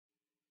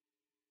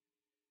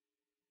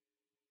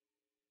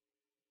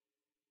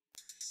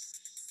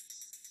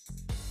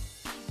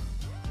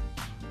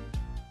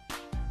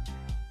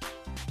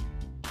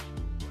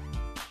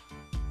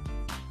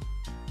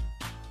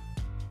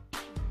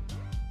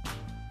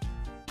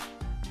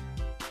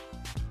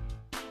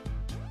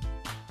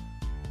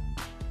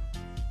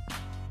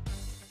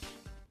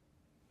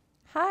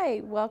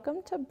Hi,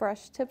 welcome to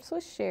Brush Tips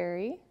with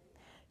Cheri.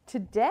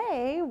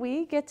 Today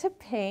we get to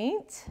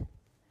paint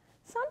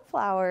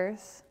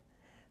sunflowers.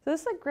 So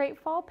this is a great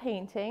fall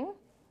painting.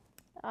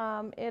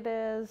 It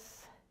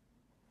is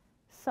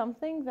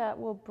something that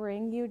will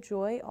bring you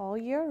joy all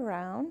year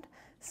round.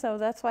 So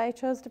that's why I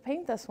chose to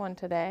paint this one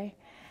today.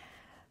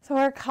 So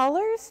our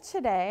colors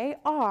today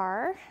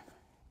are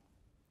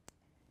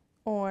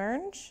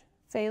orange,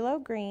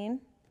 phthalo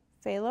green,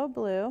 phthalo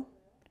blue,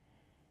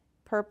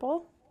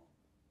 purple,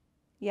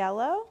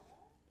 yellow,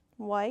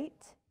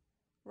 white,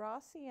 raw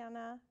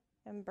sienna,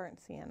 and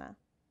burnt sienna.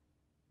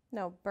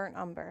 No, burnt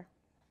umber.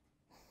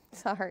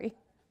 Sorry.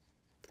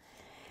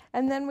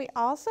 And then we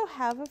also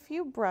have a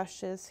few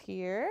brushes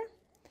here.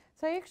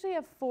 So I actually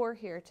have 4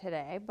 here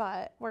today,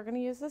 but we're going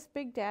to use this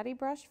Big Daddy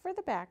brush for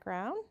the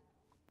background.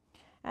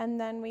 And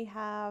then we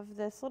have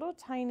this little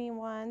tiny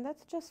one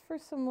that's just for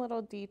some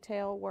little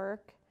detail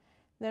work.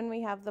 Then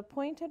we have the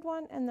pointed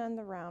one and then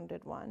the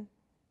rounded one.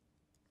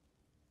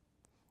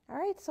 All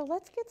right, so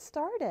let's get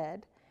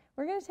started.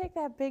 We're going to take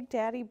that Big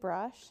Daddy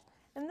brush,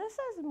 and this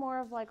is more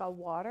of like a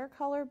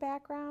watercolor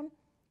background.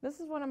 This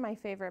is one of my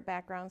favorite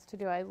backgrounds to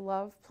do. I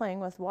love playing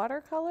with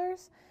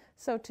watercolors,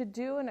 so to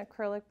do an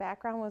acrylic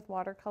background with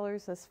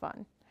watercolors is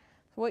fun.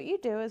 So what you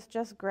do is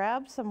just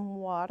grab some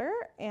water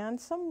and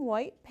some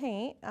white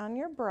paint on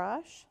your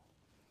brush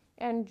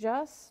and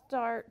just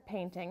start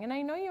painting. And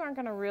I know you aren't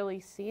going to really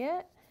see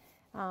it,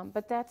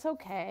 but that's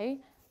okay.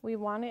 We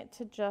want it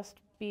to just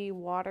be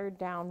watered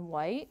down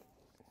white.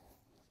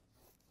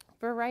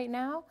 For right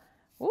now,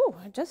 ooh,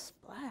 I just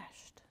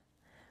splashed.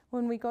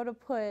 When we go to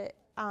put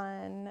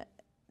on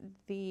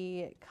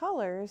the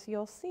colors,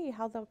 you'll see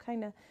how they'll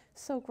kind of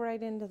soak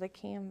right into the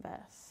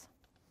canvas.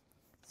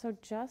 So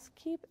just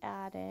keep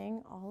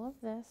adding all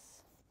of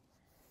this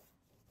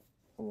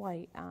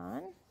white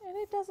on, and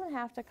it doesn't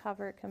have to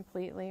cover it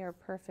completely or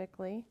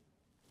perfectly.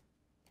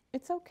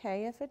 It's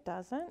okay if it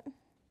doesn't,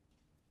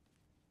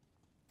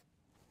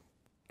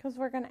 because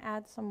we're going to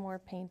add some more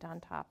paint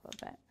on top of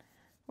it.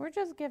 We're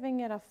just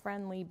giving it a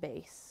friendly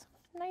base.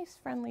 Nice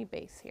friendly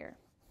base here.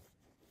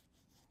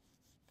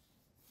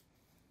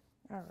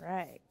 All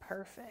right,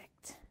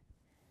 perfect.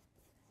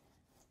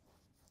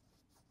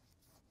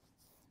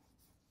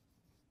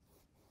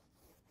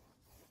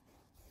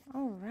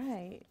 All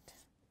right.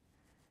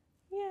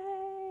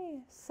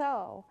 Yay!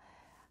 So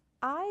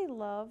I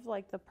love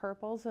like the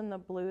purples and the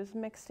blues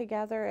mixed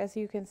together, as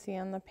you can see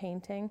on the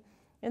painting.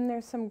 And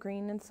there's some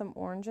green and some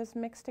oranges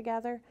mixed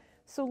together.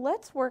 So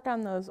let's work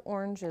on those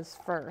oranges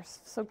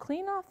first. So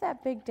clean off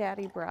that Big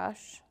Daddy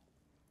brush.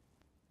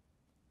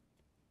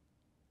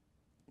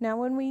 Now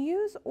when we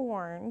use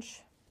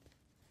orange,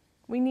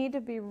 we need to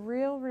be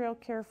real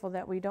careful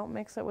that we don't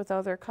mix it with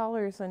other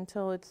colors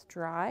until it's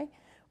dry.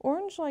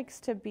 Orange likes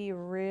to be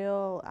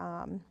real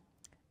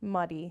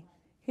muddy.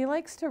 He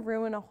likes to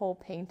ruin a whole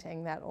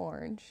painting, that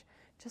orange.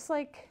 Just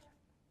like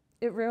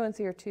it ruins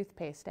your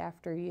toothpaste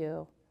after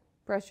you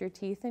brush your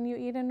teeth and you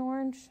eat an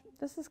orange.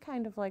 This is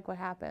kind of like what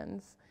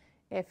happens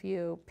if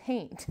you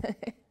paint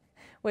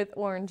with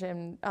orange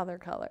and other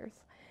colors,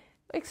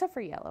 except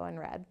for yellow and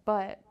red,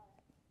 but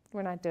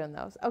we're not doing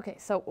those. Okay,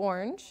 so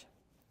orange.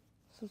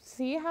 So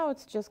see how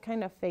it's just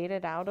kind of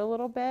faded out a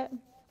little bit?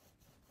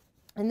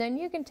 And then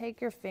you can take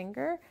your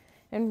finger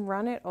and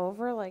run it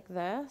over like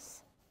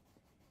this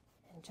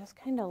and just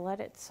kind of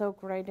let it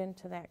soak right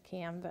into that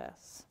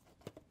canvas.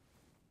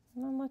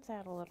 And then let's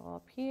add a little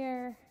up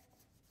here.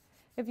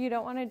 If you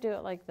don't want to do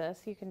it like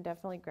this, you can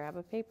definitely grab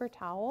a paper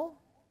towel.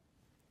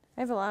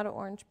 I have a lot of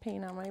orange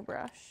paint on my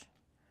brush.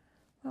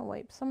 I'll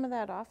wipe some of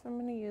that off. I'm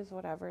going to use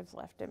whatever's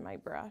left in my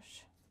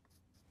brush.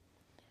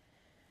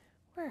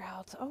 Where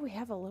else? Oh, we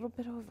have a little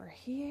bit over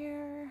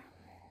here.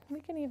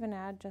 We can even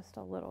add just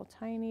a little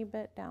tiny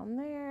bit down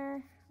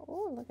there.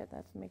 Oh, look at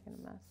that's making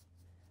a mess.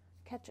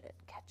 Catch it,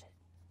 catch it.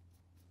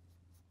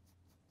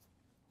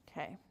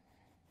 Okay.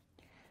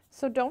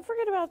 So don't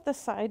forget about the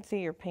sides of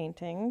your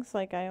paintings,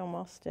 like I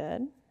almost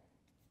did.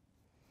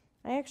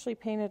 I actually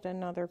painted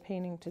another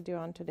painting to do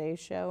on today's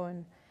show,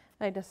 and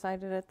I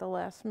decided at the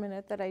last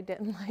minute that I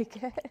didn't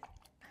like it.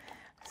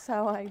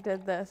 So I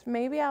did this.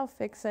 Maybe I'll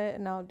fix it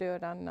and I'll do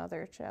it on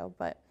another show,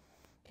 but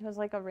it was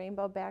like a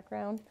rainbow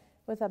background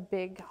with a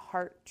big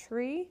heart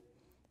tree.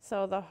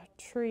 So the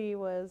tree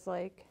was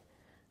like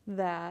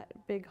that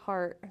big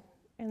heart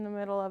in the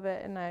middle of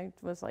it, and I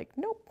was like,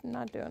 nope,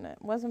 not doing it.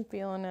 Wasn't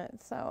feeling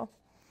it, so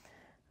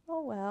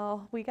oh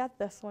well, we got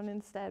this one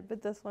instead,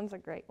 but this one's a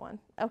great one.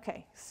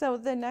 Okay, so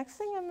the next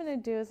thing I'm going to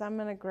do is I'm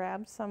going to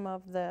grab some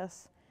of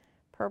this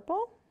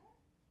purple,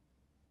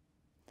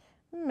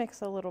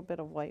 mix a little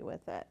bit of white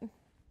with it. I'm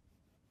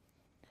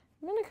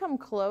going to come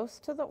close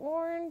to the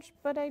orange,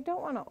 but I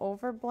don't want to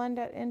over blend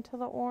it into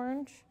the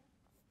orange.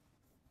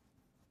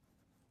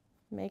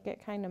 Make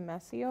it kind of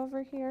messy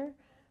over here.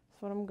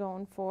 That's what I'm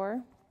going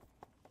for.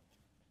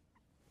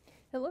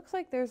 It looks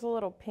like there's a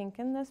little pink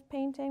in this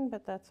painting,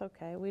 but that's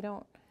okay. We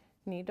don't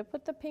need to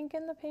put the pink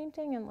in the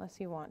painting unless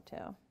you want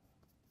to.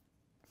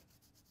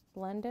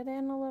 Blend it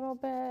in a little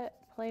bit,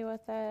 play with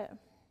it.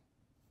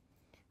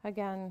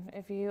 Again,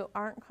 if you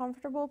aren't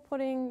comfortable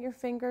putting your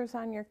fingers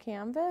on your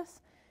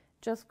canvas,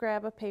 just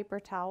grab a paper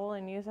towel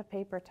and use a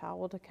paper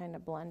towel to kind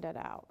of blend it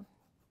out.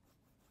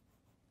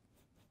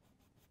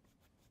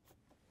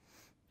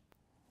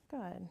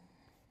 Good.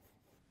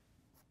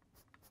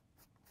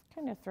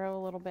 Kind of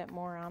throw a little bit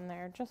more on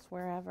there, just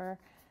wherever.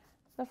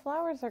 The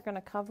flowers are going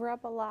to cover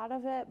up a lot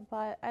of it,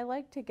 but I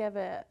like to give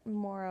it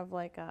more of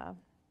like a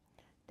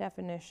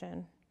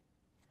definition.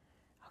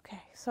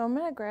 Okay, so I'm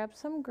going to grab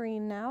some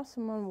green now, so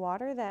I'm going to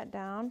water that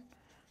down,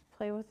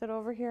 play with it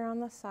over here on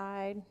the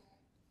side,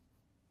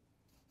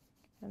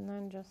 and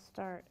then just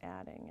start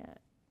adding it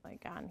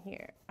like on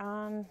here,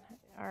 on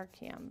our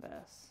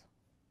canvas.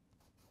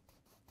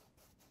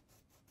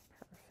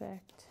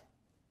 Perfect.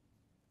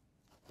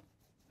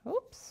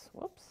 Oops,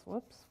 whoops,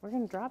 whoops. We're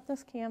going to drop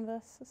this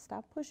canvas.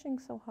 Stop pushing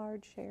so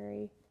hard,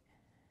 Cheri.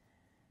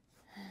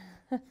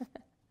 It's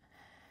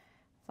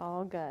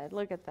all good.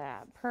 Look at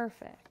that.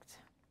 Perfect.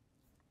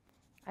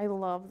 I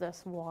love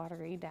this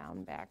watery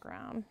down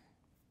background.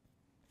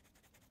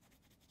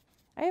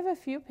 I have a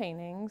few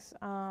paintings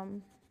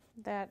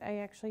that I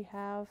actually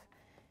have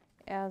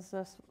as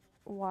this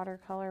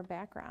watercolor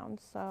background,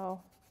 so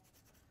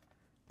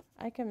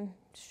I can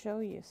show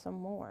you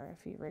some more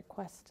if you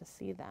request to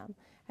see them.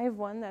 I have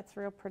one that's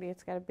real pretty.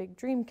 It's got a big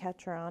dream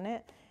catcher on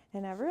it,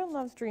 and everyone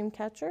loves dream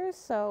catchers,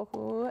 so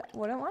who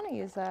wouldn't want to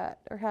use that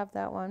or have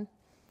that one?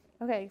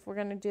 Okay, if we're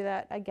going to do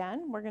that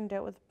again, we're going to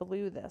do it with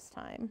blue this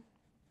time.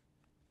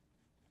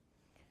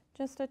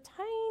 Just a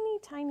tiny,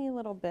 tiny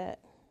little bit.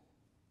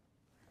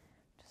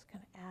 Just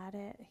going to add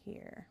it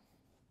here.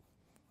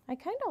 I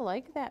kind of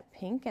like that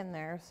pink in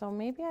there, so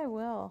maybe I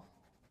will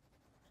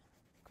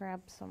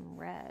grab some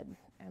red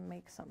and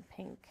make some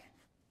pink.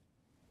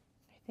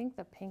 I think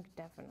the pink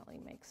definitely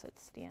makes it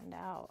stand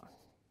out.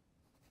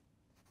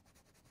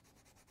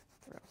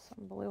 Throw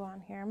some blue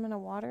on here. I'm going to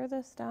water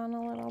this down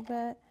a little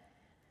bit.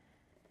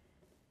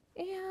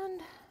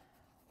 And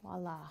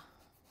voila.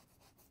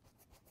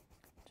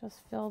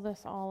 Just fill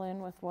this all in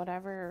with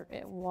whatever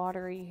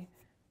watery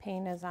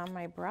paint is on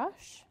my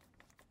brush.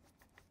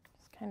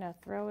 Just kind of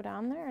throw it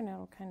on there and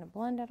it'll kind of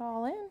blend it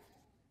all in.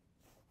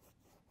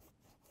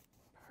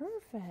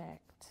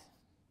 Perfect.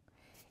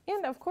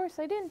 And of course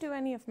I didn't do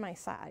any of my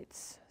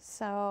sides,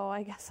 so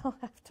I guess I'll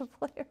have to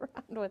play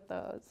around with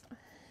those.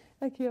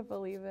 I can't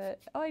believe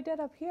it. Oh, I did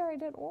up here, I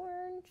did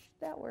orange.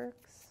 That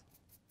works.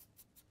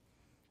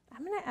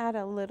 I'm gonna add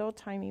a little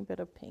tiny bit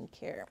of pink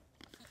here.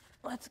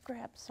 Let's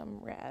grab some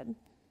red.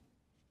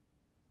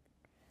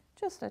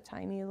 Just a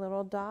tiny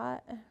little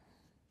dot.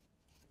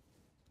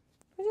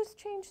 We just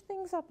change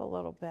things up a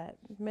little bit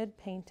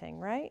mid-painting,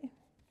 right?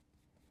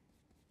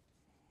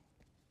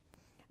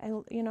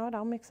 You know what,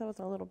 I'll mix it with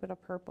a little bit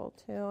of purple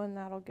too, and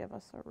that'll give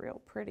us a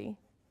real pretty,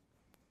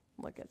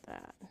 look at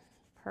that.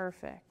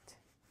 Perfect.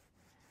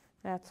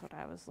 That's what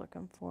I was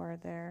looking for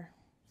there.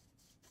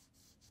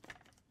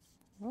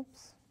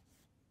 Oops.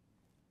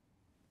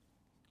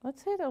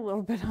 Let's hit a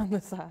little bit on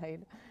the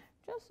side,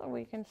 just so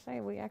we can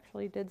say we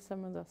actually did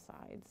some of the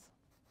sides.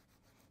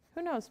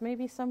 Who knows,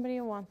 maybe somebody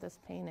will want this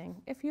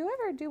painting. If you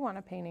ever do want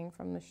a painting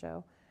from the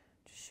show,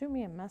 just shoot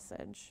me a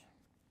message.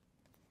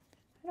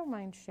 I don't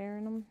mind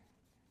sharing them.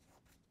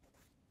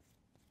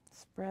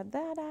 Spread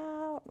that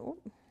out. Ooh.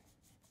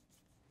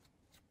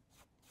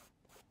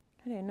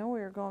 I didn't know we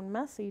were going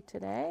messy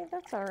today.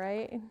 That's all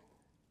right.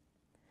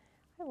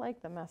 I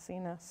like the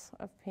messiness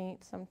of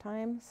paint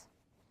sometimes.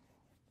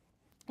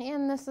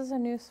 And this is a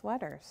new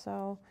sweater,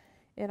 so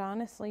it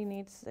honestly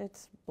needs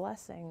its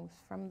blessings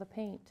from the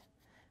paint.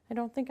 I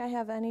don't think I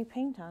have any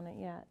paint on it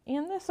yet.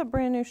 And this is a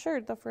brand new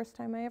shirt, the first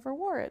time I ever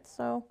wore it,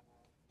 so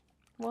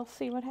we'll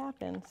see what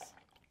happens.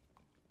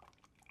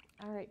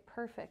 All right,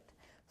 perfect.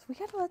 So we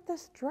gotta let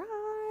this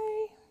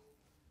dry.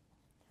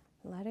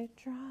 Let it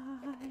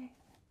dry.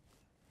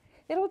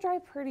 It'll dry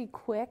pretty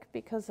quick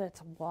because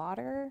it's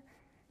water,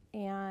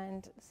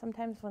 and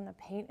sometimes when the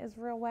paint is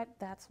real wet,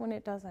 that's when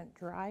it doesn't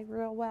dry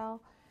real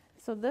well.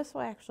 So this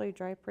will actually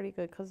dry pretty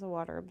good because the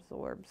water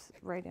absorbs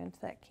right into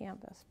that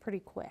canvas pretty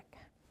quick.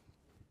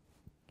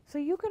 So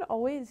you could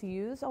always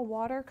use a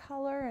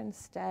watercolor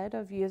instead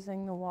of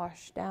using the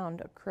washed down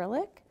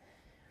acrylic.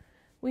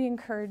 We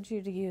encourage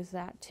you to use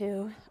that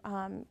too.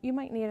 You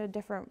might need a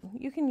different,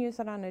 you can use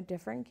it on a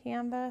different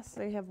canvas.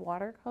 They have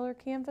watercolor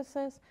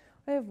canvases.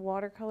 They have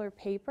watercolor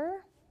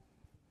paper.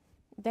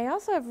 They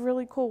also have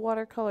really cool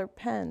watercolor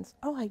pens.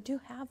 Oh, I do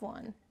have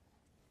one.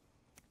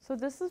 So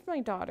this is my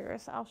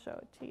daughter's. I'll show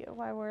it to you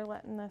while we're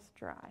letting this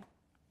dry.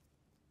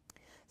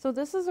 So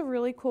this is a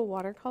really cool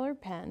watercolor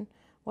pen.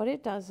 What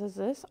it does is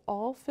this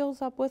all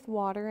fills up with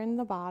water in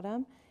the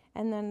bottom,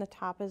 and then the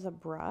top is a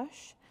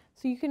brush.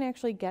 So you can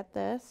actually get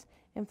this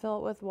and fill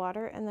it with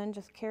water and then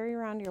just carry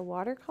around your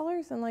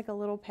watercolors in like a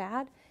little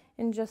pad,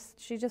 and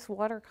she just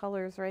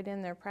watercolors right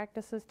in there,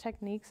 practices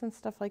techniques and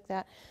stuff like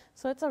that.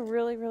 So it's a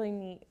really,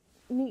 really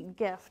neat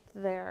gift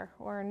there,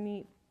 or a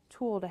neat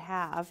tool to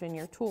have in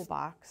your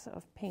toolbox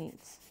of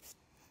paints,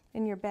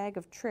 in your bag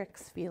of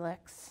tricks,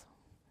 Felix.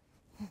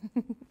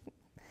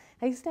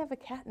 I used to have a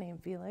cat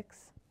named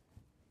Felix.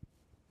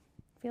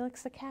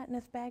 Felix the cat and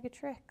his bag of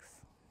tricks.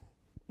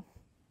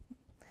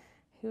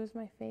 Who's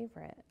my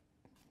favorite?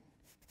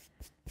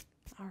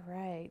 All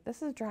right,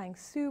 this is drying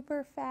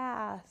super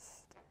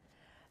fast.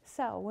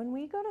 So when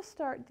we go to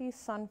start these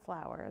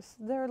sunflowers,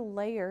 they're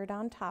layered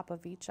on top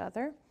of each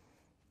other.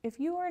 If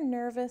you are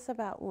nervous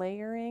about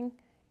layering,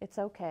 it's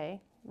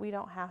okay. We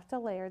don't have to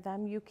layer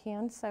them. You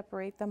can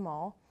separate them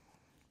all.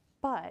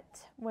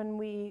 But when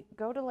we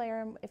go to layer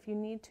them, if you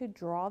need to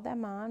draw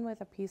them on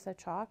with a piece of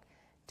chalk,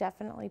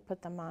 definitely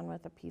put them on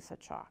with a piece of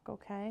chalk,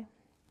 okay?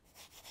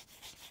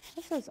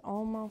 This is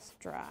almost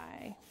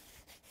dry.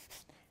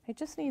 I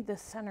just need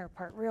this center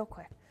part real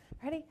quick.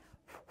 Ready?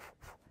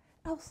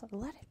 Elsa,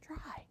 let it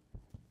dry.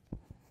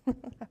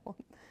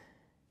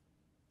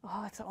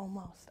 Oh, it's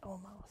almost.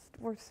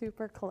 We're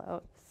super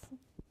close.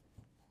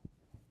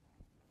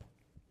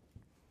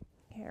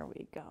 Here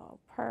we go.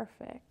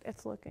 Perfect.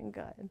 It's looking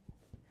good.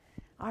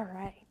 All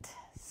right,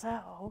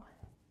 so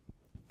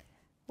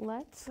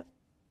let's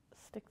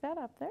stick that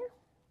up there.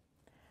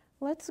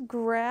 Let's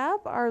grab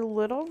our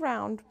little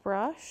round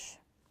brush,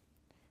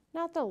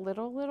 not the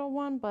little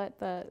one, but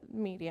the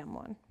medium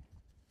one.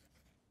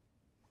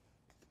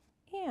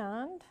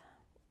 And,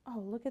 oh,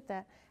 look at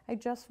that. I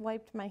just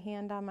wiped my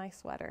hand on my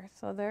sweater.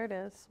 So there it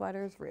is,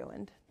 sweater's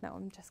ruined. No,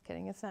 I'm just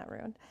kidding, it's not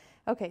ruined.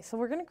 Okay, so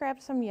we're gonna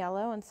grab some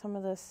yellow and some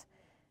of this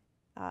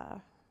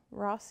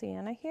raw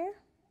sienna here.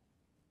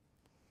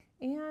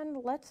 And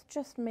let's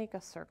just make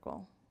a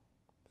circle.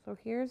 So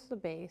here's the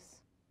base.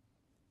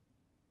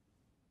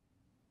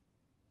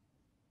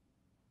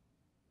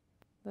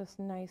 This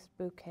nice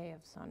bouquet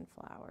of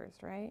sunflowers,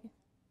 right?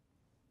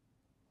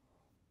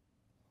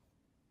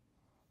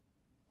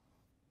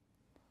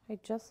 I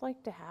just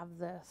like to have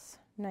this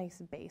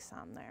nice base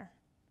on there.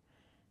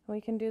 We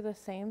can do the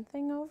same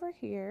thing over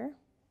here.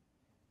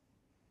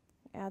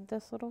 Add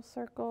this little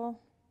circle.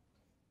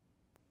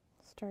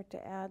 Start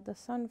to add the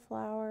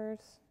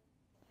sunflowers.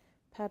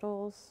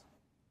 Petals,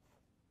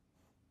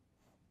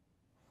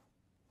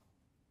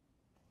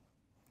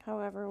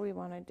 however we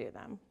want to do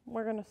them.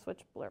 We're going to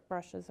switch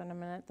brushes in a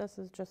minute. This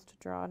is just to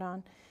draw it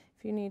on.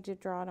 If you need to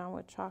draw it on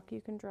with chalk,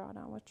 you can draw it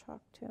on with chalk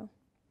too.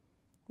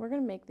 We're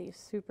going to make these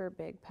super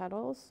big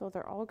petals, so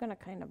they're all going to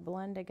kind of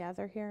blend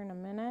together here in a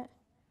minute.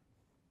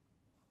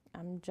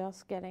 I'm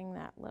just getting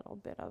that little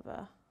bit of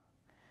a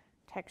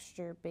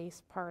texture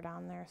base part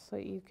on there so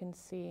you can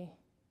see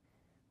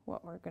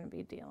what we're going to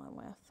be dealing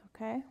with,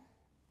 okay?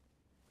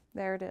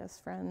 There it is,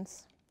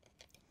 friends.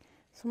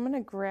 So I'm going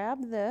to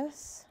grab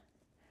this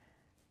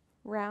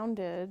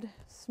rounded,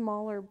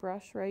 smaller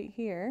brush right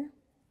here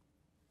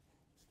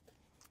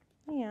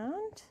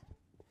and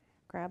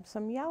grab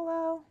some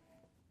yellow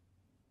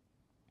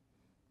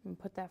and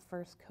put that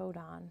first coat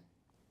on.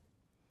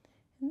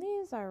 And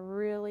these are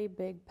really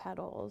big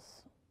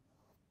petals.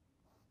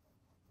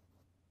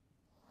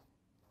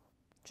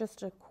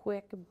 Just a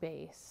quick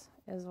base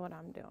is what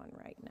I'm doing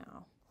right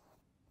now.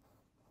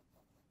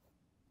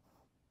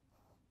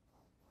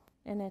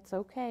 And it's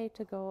okay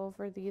to go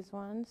over these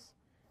ones.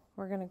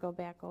 We're going to go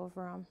back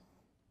over them.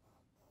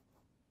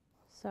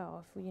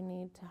 So if we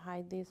need to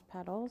hide these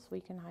petals, we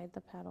can hide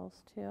the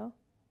petals too.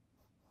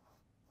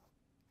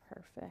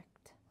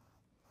 Perfect.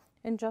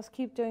 And just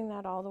keep doing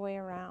that all the way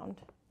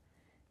around.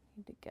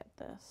 Need to get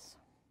this.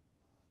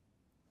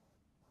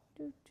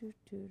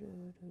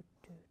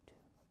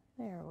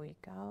 There we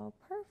go.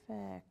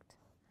 Perfect.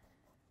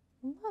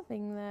 I'm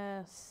loving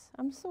this.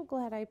 I'm so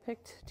glad I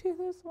picked to do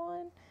this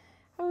one.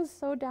 I was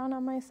so down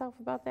on myself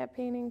about that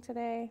painting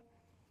today.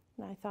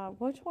 And I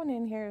thought, which one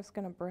in here is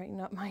going to brighten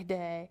up my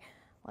day?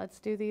 Let's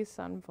do these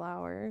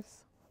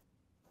sunflowers.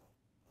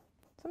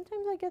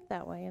 Sometimes I get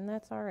that way, and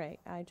that's all right.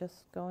 I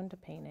just go into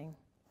painting.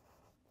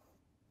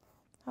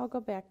 I'll go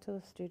back to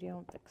the studio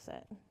and fix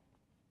it.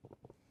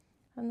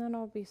 And then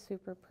it'll be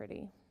super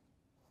pretty.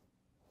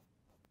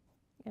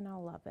 And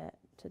I'll love it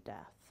to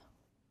death.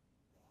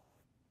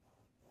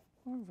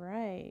 All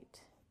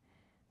right.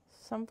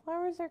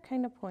 Sunflowers are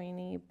kind of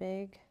pointy,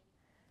 big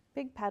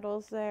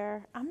petals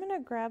there. I'm going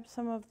to grab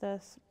some of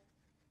this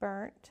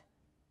burnt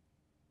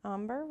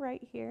umber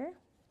right here.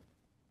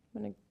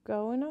 I'm going to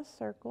go in a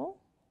circle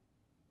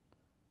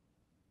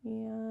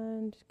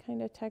and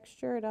kind of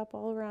texture it up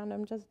all around.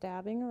 I'm just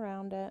dabbing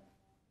around it.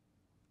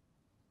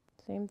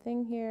 Same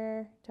thing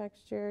here,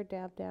 texture,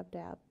 dab, dab,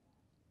 dab.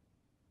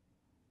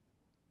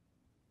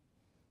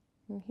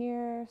 And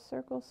here,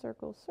 circle,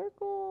 circle,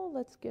 circle.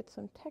 Let's get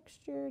some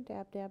texture,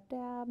 dab, dab,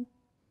 dab.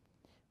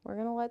 We're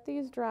going to let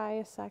these dry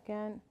a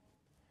second,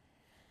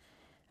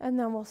 and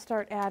then we'll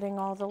start adding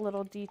all the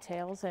little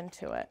details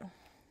into it.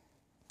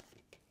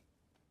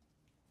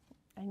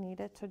 I need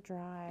it to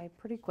dry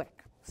pretty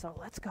quick, so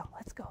let's go,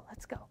 let's go,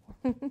 let's go.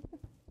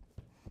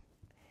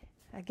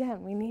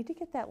 Again, we need to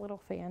get that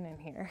little fan in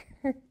here.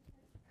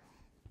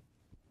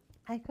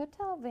 I could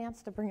tell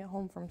Vance to bring it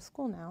home from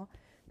school now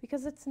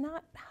because it's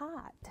not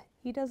hot.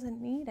 He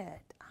doesn't need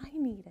it. I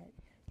need it.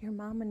 Your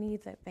mama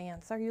needs it,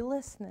 Vance. Are you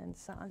listening,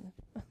 son?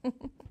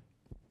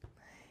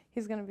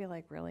 He's going to be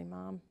like, really,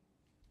 Mom?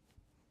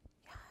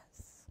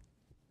 Yes.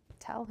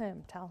 Tell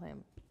him, tell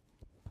him.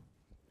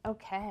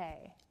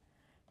 Okay,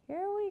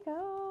 here we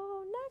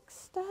go.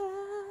 Next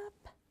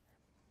step.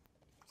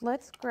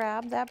 Let's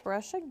grab that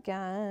brush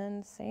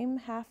again, same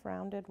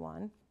half-rounded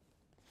one.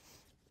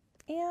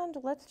 And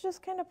let's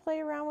just kind of play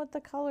around with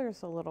the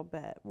colors a little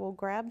bit. We'll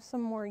grab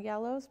some more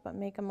yellows, but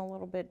make them a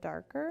little bit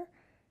darker.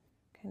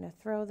 Kind of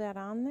throw that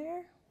on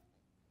there.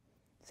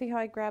 See how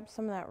I grabbed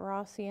some of that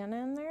raw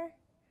sienna in there?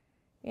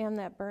 And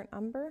that burnt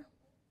umber?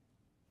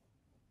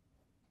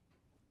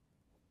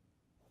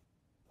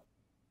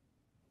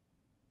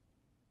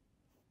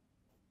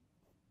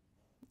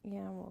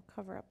 Yeah, we'll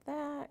cover up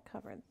that,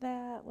 cover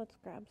that. Let's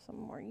grab some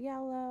more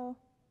yellow.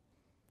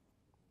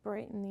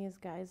 Brighten these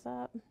guys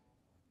up.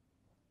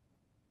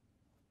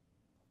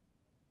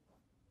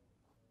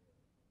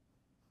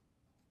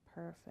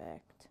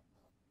 Perfect.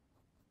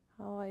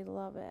 Oh, I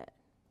love it.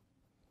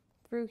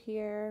 Through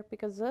here,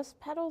 because this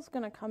petal's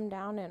going to come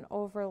down and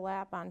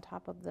overlap on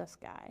top of this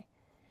guy.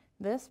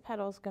 This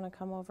petal's going to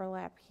come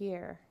overlap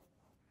here.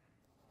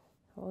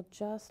 We'll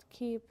just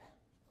keep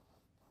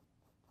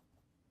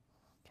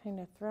kind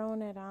of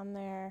throwing it on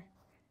there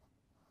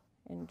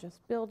and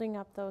just building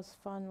up those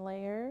fun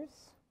layers,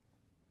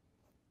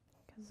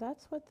 because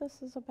that's what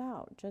this is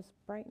about, just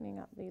brightening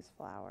up these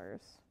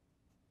flowers.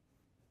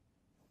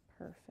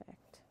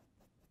 Perfect.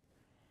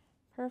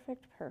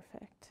 Perfect,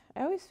 perfect.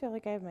 I always feel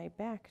like I have my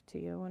back to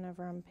you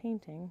whenever I'm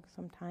painting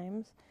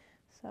sometimes,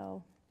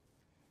 so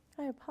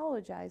I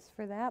apologize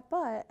for that,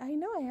 but I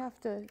know I have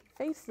to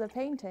face the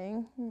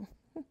painting.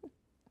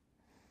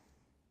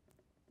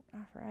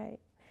 All right.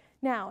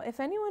 Now, if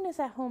anyone is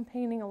at home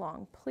painting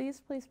along, please,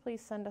 please,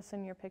 please send us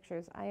in your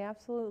pictures. I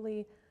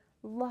absolutely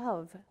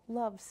love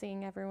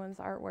seeing everyone's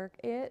artwork.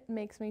 It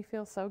makes me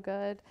feel so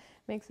good,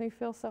 makes me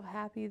feel so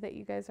happy that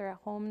you guys are at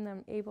home and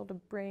I'm able to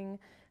bring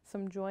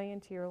some joy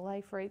into your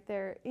life right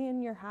there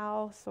in your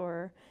house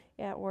or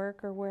at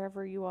work or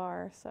wherever you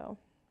are. So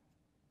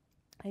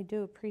I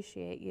do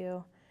appreciate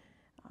you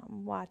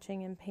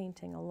watching and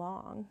painting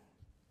along.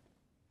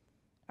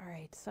 All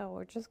right, so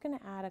we're just going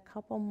to add a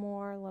couple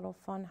more little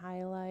fun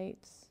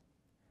highlights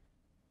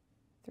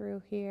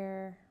through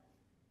here.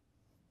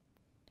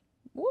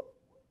 Whoop!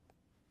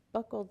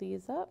 Buckle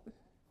these up.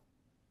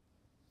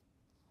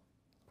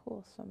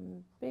 Pull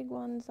some big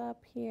ones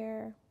up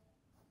here.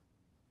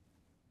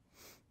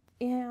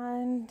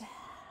 And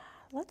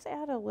let's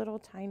add a little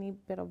tiny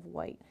bit of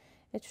white.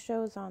 It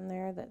shows on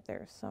there that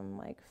there's some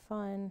like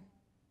fun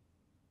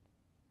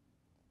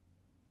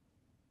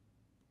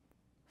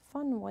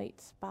white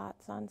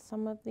spots on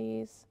some of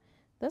these.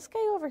 This guy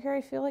over here,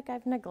 I feel like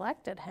I've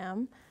neglected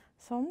him.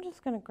 So I'm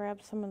just going to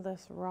grab some of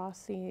this raw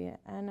sienna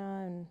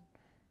and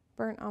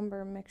burnt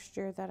umber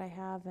mixture that I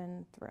have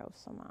and throw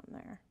some on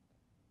there.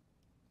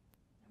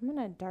 I'm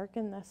going to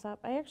darken this up.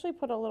 I actually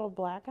put a little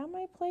black on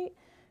my plate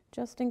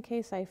just in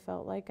case I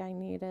felt like I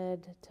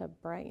needed to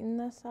brighten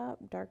this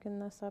up, darken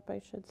this up, I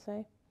should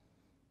say.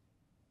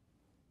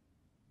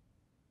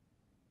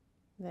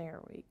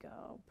 There we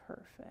go,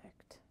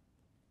 perfect.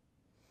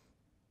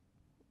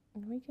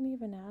 And we can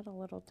even add a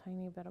little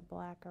tiny bit of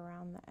black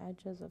around the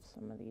edges of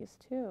some of these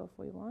too if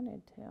we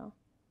wanted to.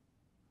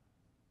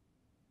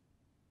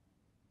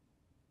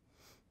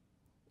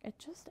 It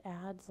just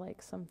adds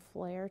like some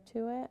flair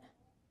to it.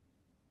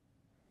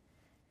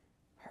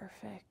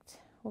 Perfect.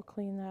 We'll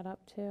clean that up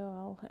too.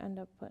 I'll end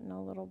up putting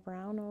a little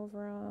brown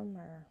over them,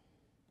 or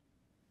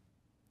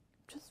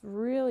just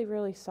really,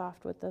 really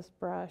soft with this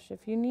brush.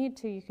 If you need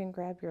to, you can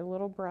grab your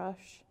little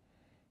brush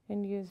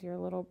and use your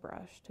little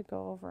brush to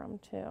go over them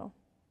too.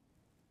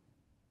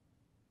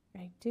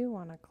 I do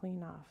want to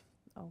clean off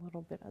a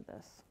little bit of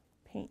this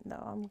paint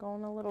though. I'm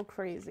going a little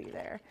crazy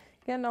there.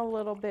 Getting a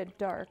little bit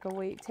dark,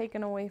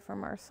 taken away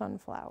from our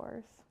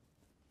sunflowers.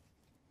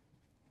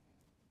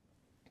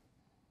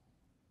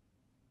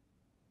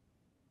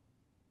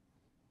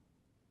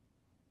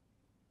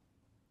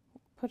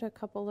 Put a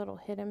couple little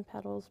hidden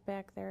petals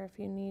back there if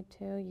you need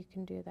to. You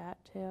can do that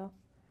too.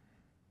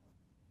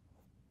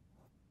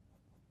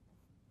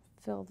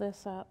 Fill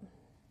this up.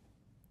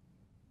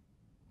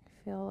 I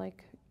feel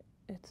like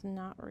it's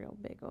not real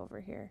big over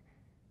here.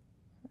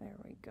 There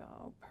we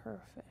go.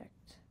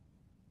 Perfect.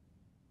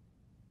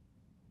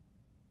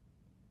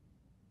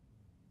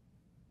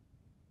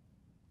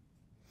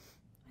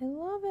 I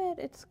love it.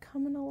 It's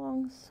coming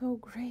along so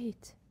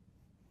great.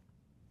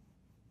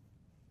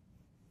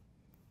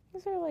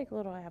 These are like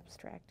little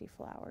abstracty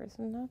flowers,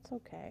 and that's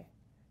okay.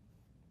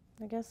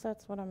 I guess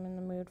that's what I'm in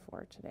the mood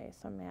for today,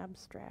 some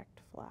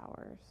abstract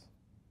flowers.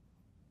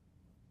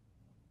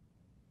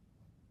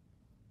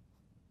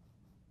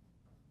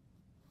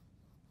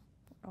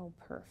 Oh,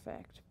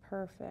 perfect,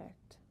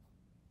 perfect.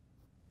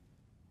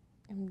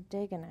 I'm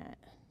digging it.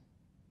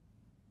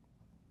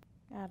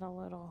 Add a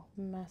little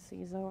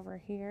messies over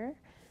here.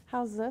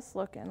 How's this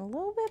looking? A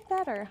little bit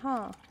better,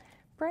 huh?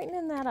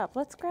 Brightening that up.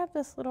 Let's grab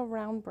this little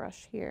round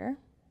brush here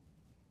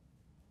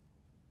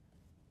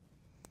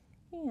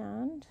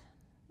and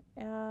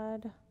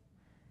add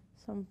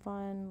some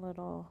fun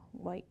little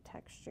white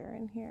texture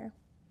in here.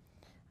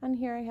 On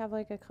here I have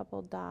like a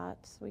couple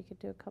dots. We could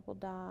do a couple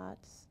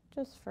dots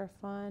just for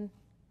fun.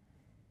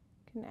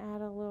 You can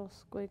add a little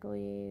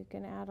squiggly, you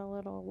can add a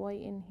little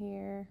white in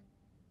here.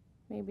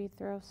 Maybe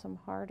throw some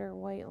harder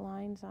white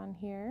lines on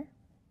here.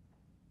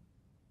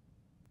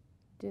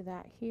 Do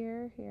that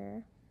here,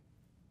 here.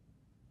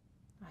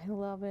 I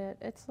love it.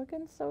 It's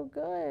looking so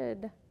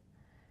good.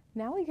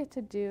 Now we get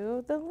to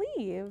do the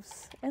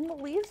leaves, and the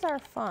leaves are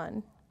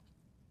fun.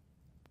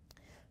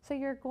 So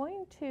you're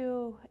going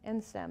to,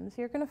 and stems,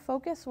 you're going to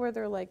focus where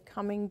they're like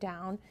coming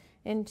down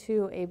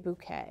into a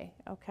bouquet,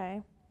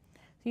 okay?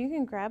 So you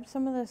can grab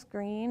some of this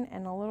green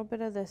and a little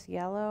bit of this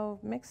yellow,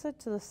 mix it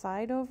to the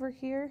side over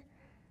here.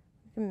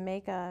 You can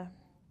make a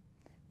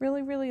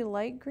really, really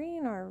light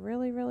green or a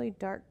really, really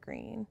dark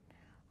green.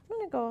 I'm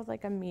going to go with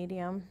like a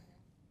medium.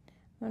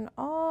 And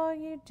all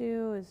you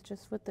do is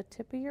just with the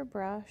tip of your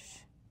brush,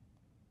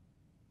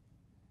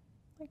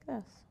 like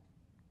this.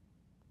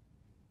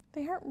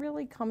 They aren't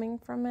really coming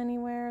from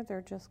anywhere, they're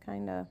just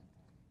kind of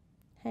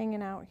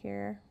hanging out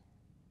here.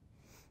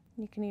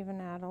 You can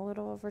even add a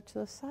little over to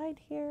the side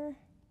here,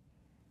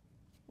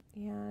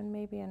 and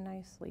maybe a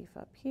nice leaf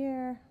up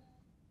here.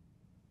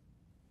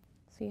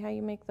 See how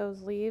you make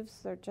those leaves?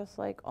 They're just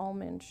like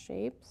almond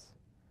shapes.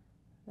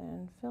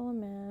 Then fill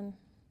them in.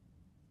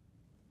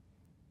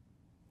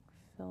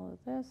 Fill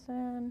this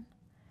in.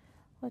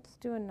 Let's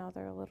do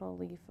another little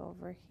leaf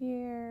over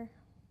here.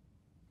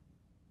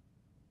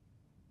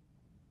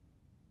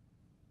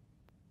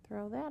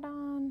 Throw that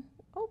on.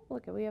 Oh,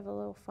 look, we have a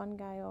little fun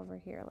guy over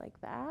here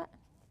like that.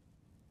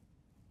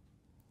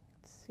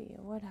 Let's see,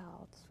 what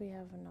else? We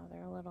have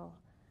another little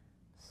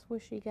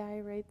swishy guy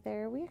right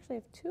there. We actually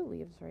have two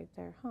leaves right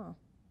there, huh?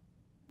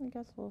 I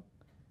guess we'll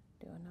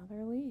do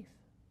another leaf.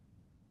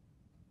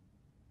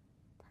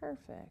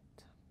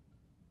 Perfect.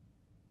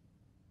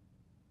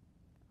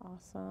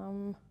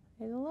 Awesome.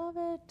 I love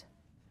it.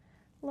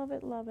 Love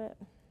it, love it.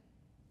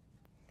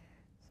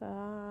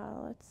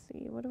 So let's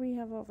see, what do we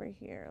have over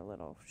here? A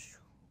little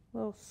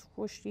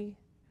swooshy.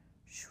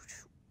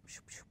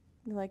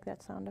 You like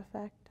that sound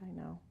effect? I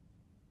know.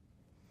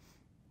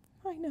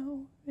 I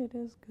know, it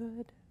is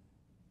good.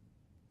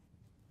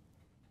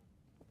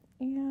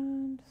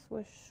 And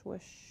swish,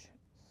 swish,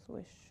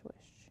 swish, swish.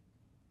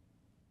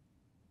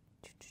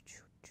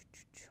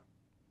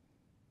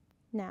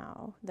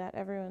 Now that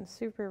everyone's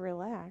super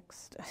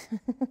relaxed,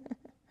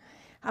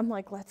 I'm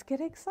like, let's get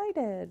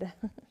excited.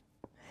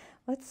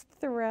 Let's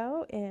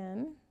throw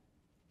in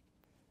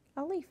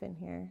a leaf in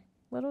here.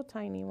 Little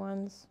tiny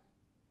ones.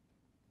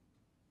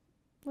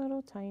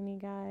 Little tiny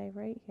guy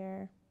right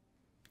here.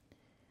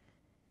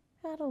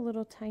 Add a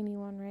little tiny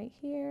one right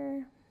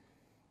here.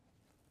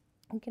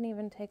 You can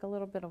even take a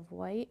little bit of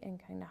white and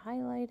kind of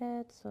highlight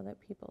it so that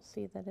people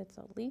see that it's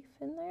a leaf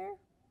in there.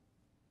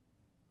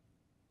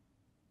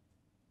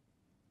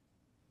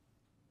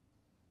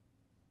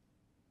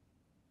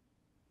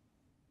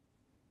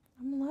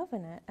 I'm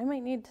loving it. I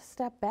might need to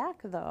step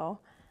back though.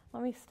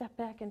 Let me step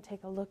back and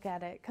take a look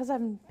at it because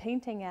I'm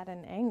painting at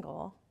an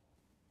angle.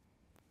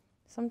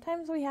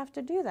 Sometimes we have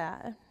to do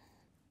that,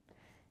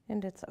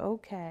 and it's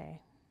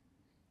okay.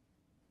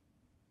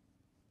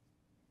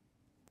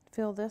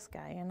 Fill this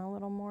guy in a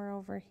little more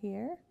over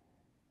here.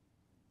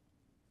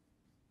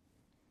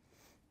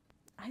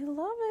 I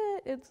love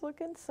it. It's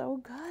looking so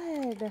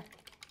good.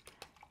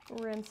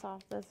 Rinse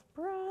off this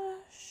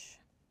brush.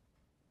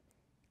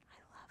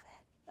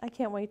 I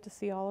can't wait to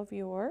see all of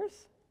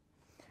yours.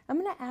 I'm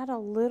going to add a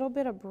little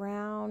bit of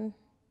brown,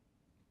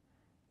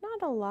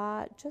 not a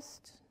lot,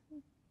 just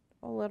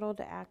a little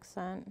to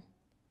accent.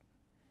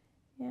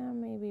 Yeah,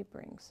 maybe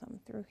bring some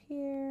through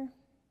here.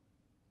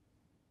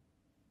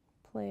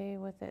 Play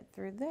with it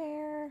through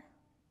there.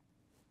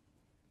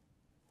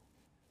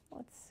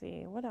 Let's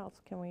see, what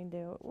else can we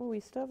do? Oh, we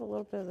still have a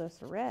little bit of this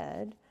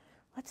red.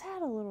 Let's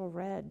add a little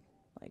red,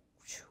 like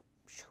shoo,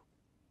 shoo.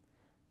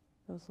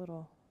 Those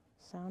little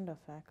sound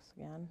effects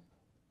again.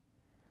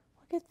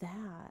 Look at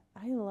that.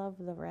 I love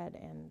the red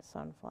in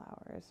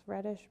sunflowers.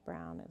 Reddish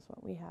brown is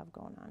what we have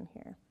going on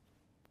here.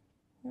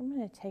 I'm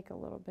going to take a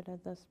little bit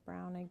of this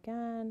brown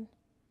again.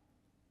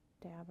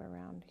 Dab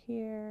around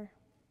here.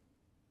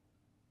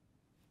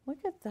 Look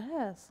at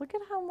this. Look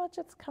at how much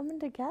it's coming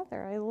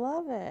together. I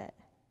love it.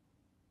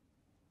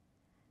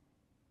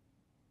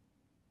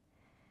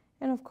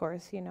 And of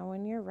course, you know,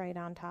 when you're right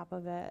on top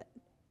of it,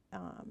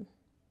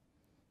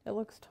 it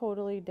looks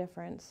totally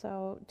different.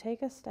 So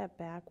take a step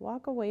back,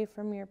 walk away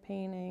from your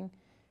painting.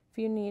 If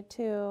you need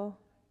to,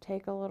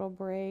 take a little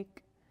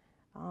break.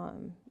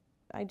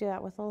 I do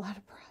that with a lot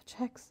of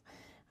projects.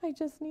 I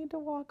just need to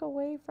walk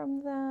away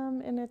from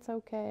them, and it's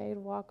okay to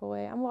walk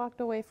away. I walked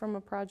away from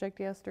a project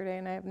yesterday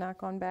and I have not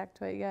gone back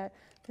to it yet.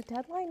 The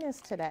deadline is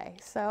today,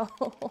 so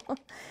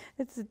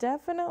it's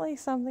definitely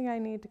something I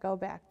need to go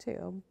back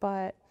to,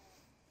 but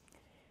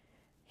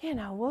you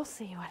know, we'll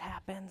see what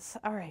happens.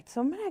 All right,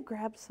 so I'm gonna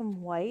grab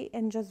some white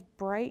and just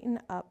brighten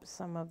up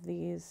some of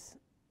these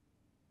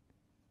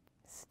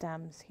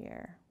stems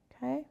here,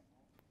 okay?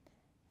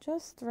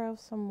 Just throw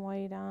some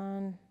white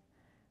on,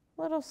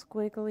 little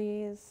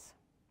squigglies.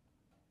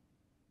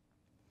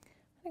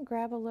 I'm gonna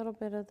grab a little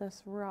bit of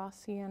this raw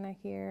sienna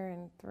here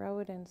and throw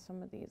it in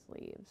some of these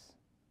leaves.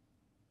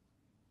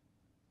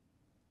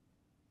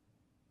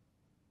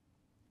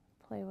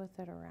 play with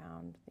it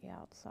around the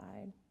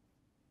outside.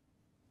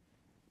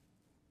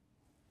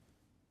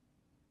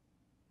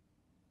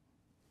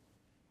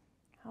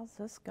 How's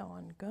this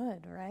going?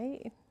 Good,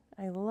 right?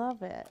 I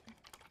love it.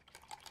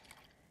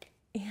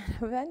 And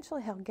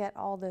eventually I'll get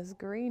all this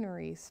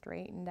greenery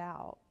straightened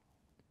out.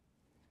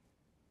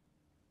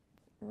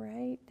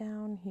 Right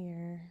down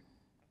here.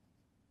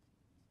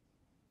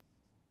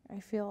 I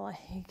feel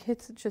like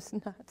it's just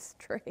not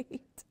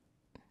straight.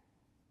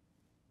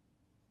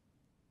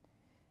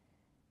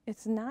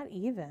 It's not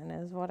even,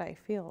 is what I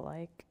feel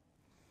like,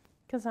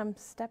 because I'm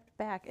stepped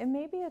back. And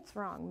maybe it's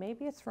wrong.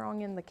 Maybe it's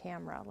wrong in the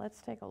camera.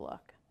 Let's take a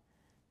look.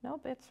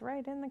 Nope, it's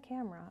right in the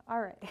camera. All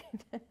right.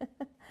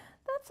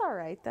 That's all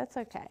right. That's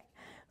okay.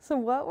 So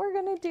what we're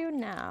going to do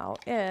now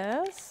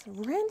is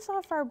rinse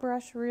off our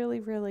brush really,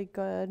 really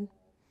good.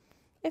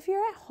 If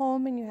you're at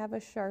home and you have a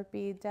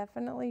Sharpie,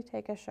 definitely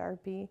take a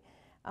Sharpie.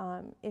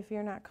 If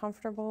you're not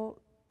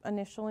comfortable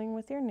initialing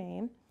with your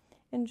name,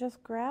 and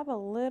just grab a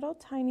little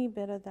tiny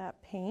bit of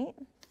that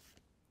paint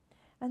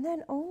and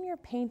then own your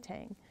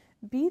painting.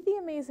 Be the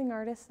amazing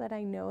artist that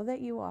I know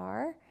that you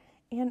are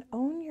and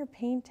own your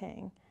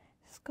painting.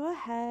 Just go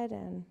ahead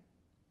and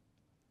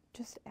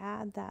just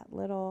add that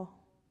little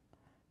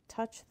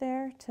touch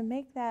there to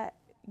make that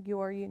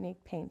your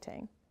unique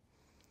painting.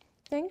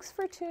 Thanks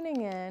for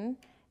tuning in,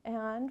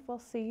 and we'll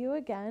see you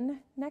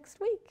again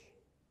next week.